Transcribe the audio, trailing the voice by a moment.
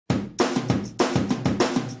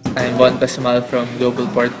I'm Pessumal from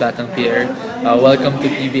Globalport Batang Pier. Welcome to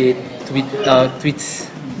PBA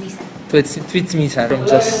Tweets Misan from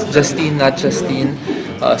Justine, not Justine.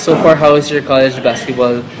 So far, how is your college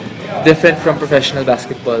basketball different from professional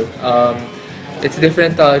basketball? It's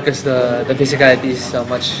different because the physicality is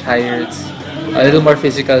much higher. It's a little more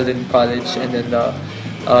physical than college, and then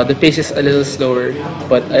the pace is a little slower.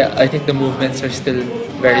 But I think the movements are still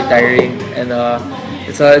very tiring, and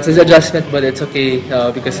it's an adjustment, but it's okay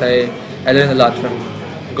because I learned a lot from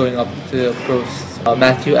going up to the pros.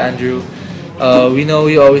 Matthew, Andrew, we know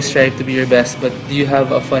you always strive to be your best, but do you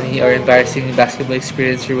have a funny or embarrassing basketball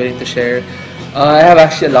experience you're willing to share? I have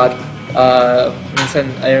actually a lot.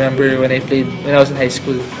 Minsan, I remember when I was in high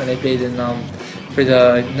school, when I played in for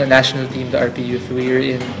the national team, the RP Youth. We were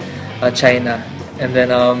in China, and then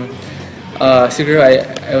siguro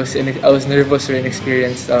I was nervous or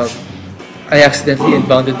inexperienced. I accidentally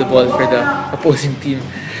inbounded the ball for the opposing team.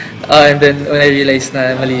 And then when I realized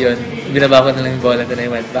na mali yun, binaba ko na lang yung ball and then I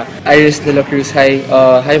went back. Iris De La Cruz, hi.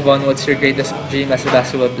 Hi Von, what's your greatest dream as a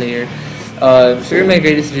basketball player? Sure, my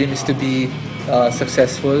greatest dream is to be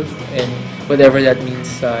successful in whatever that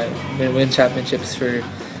means. Win championships for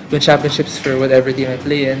whatever team I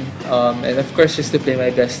play in. And of course, just to play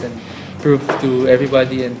my best and prove to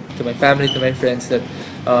everybody and to my family, to my friends that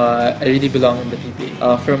I really belong in the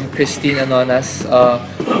PBA. From Christine Anonas,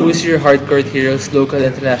 who's your hardcore heroes, local,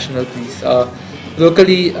 international, please?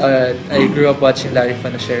 Locally, I grew up watching Larry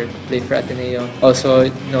Fanasher play for Ateneo. Also,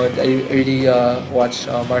 I really watch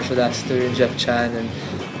Marshall Astor and Jeff Chan and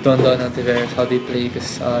Don Antiveros, how they play,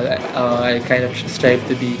 because I kind of strive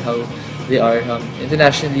to be how they are.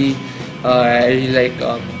 Internationally, I really like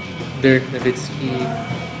Dirk Nowitzki,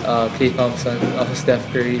 Klay Thompson, also Steph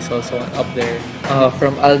Curry is also up there.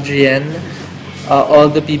 From Aldrian, all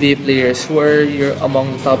the PBA players, who are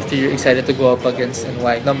among the top 3 you're excited to go up against and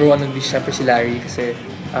why? Number 1 would be syempre si Larry kasi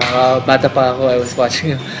bata pa ako, I was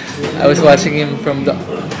watching him from the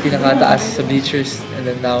pinakataas sa bleachers, and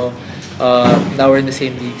then now we're in the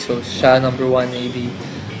same league, so siya number 1 maybe.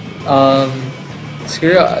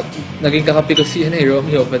 Siguro, naging kakapi ko si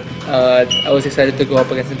Romeo, but I was excited to go up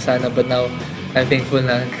against him sana, but now I'm thankful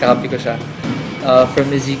na kakapi ko siya.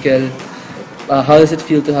 From Ezekiel, how does it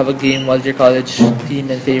feel to have a game while your college team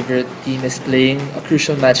and favorite team is playing a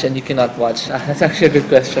crucial match and you cannot watch? That's actually a good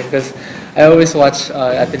question because I always watch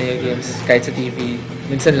Ateneo games kahit sa TV,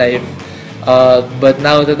 minsan live. But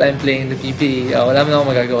now that I'm playing the PBA, wala man akong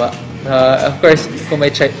magagawa. Of course, kung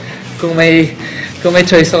may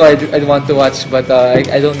choice ako, I'd want to watch, but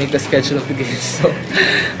I don't make the schedule of the games. So,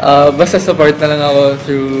 basta support na lang ako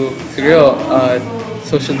through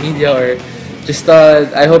social media or just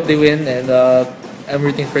I hope they win, and I'm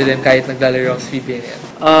rooting for them kahit naglalaro ang sweeping.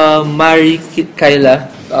 Mari Kyla,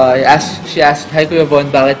 she asked, hi Kuya Von,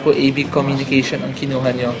 bakit po AB Communication ang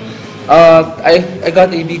kinuha nyo? I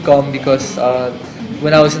got AB Com because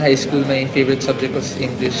when I was in high school, my favorite subject was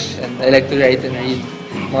English, and I like to write and read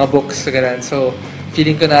mga books, ganun. So,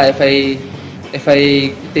 feeling ko na if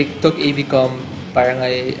I took AB Com, parang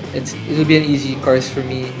it'll be an easy course for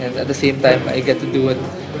me, and at the same time, I get to do what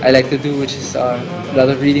I like to do, which is a lot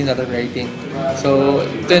of reading, a lot of writing. So,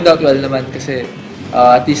 it turned out well naman kasi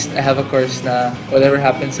at least I have a course na whatever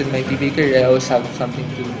happens in my PBA career, I always have something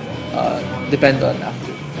to depend on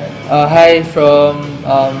after. Hi from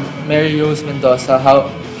Mary Rose Mendoza.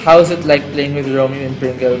 How is it like playing with Romeo and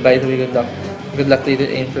Pringle? By the way, good luck. Good luck later.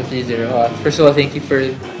 Aim for 3-0. First of all, thank you for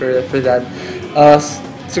that.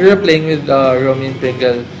 So we're playing with Romeo and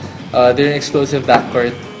Pringle. They're an explosive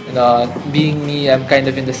backcourt. And being me, I'm kind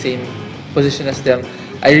of in the same position as them.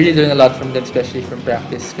 I really learn a lot from them, especially from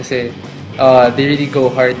practice, because they really go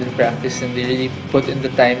hard in practice and they really put in the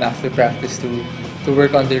time after practice to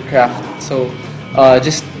work on their craft. So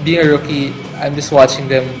just being a rookie, I'm just watching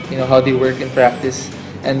them, how they work in practice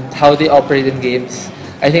and how they operate in games.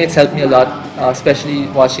 I think it's helped me a lot, especially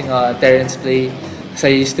watching Terrence play, because I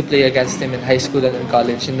used to play against him in high school and in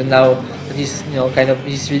college, and then now he's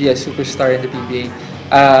he's really a superstar in the PBA.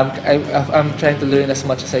 I'm trying to learn as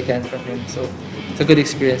much as I can from him, so it's a good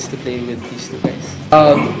experience to play with these two guys.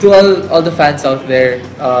 To all the fans out there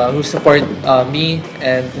who support me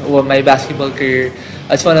and my basketball career,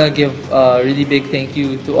 I just want to give a really big thank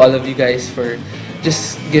you to all of you guys for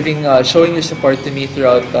just showing your support to me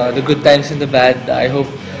throughout the good times and the bad. I hope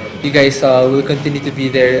you guys will continue to be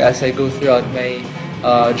there as I go throughout my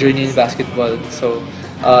journey in basketball. So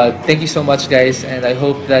thank you so much, guys, and I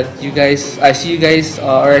hope that I see you guys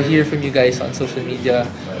or I hear from you guys on social media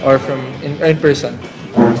or in person.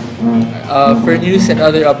 For news and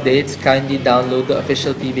other updates, kindly download the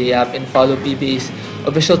official PBA app and follow PBA's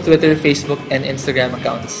official Twitter, Facebook, and Instagram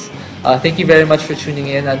accounts. Thank you very much for tuning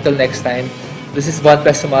in. Until next time, this is Bon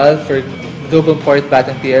Pessumal for Globalport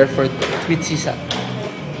Batang Pier for Tweets Misan.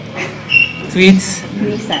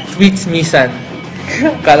 Tweets Misan.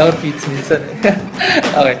 Kala ko Tweets Misan.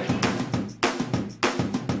 Okay.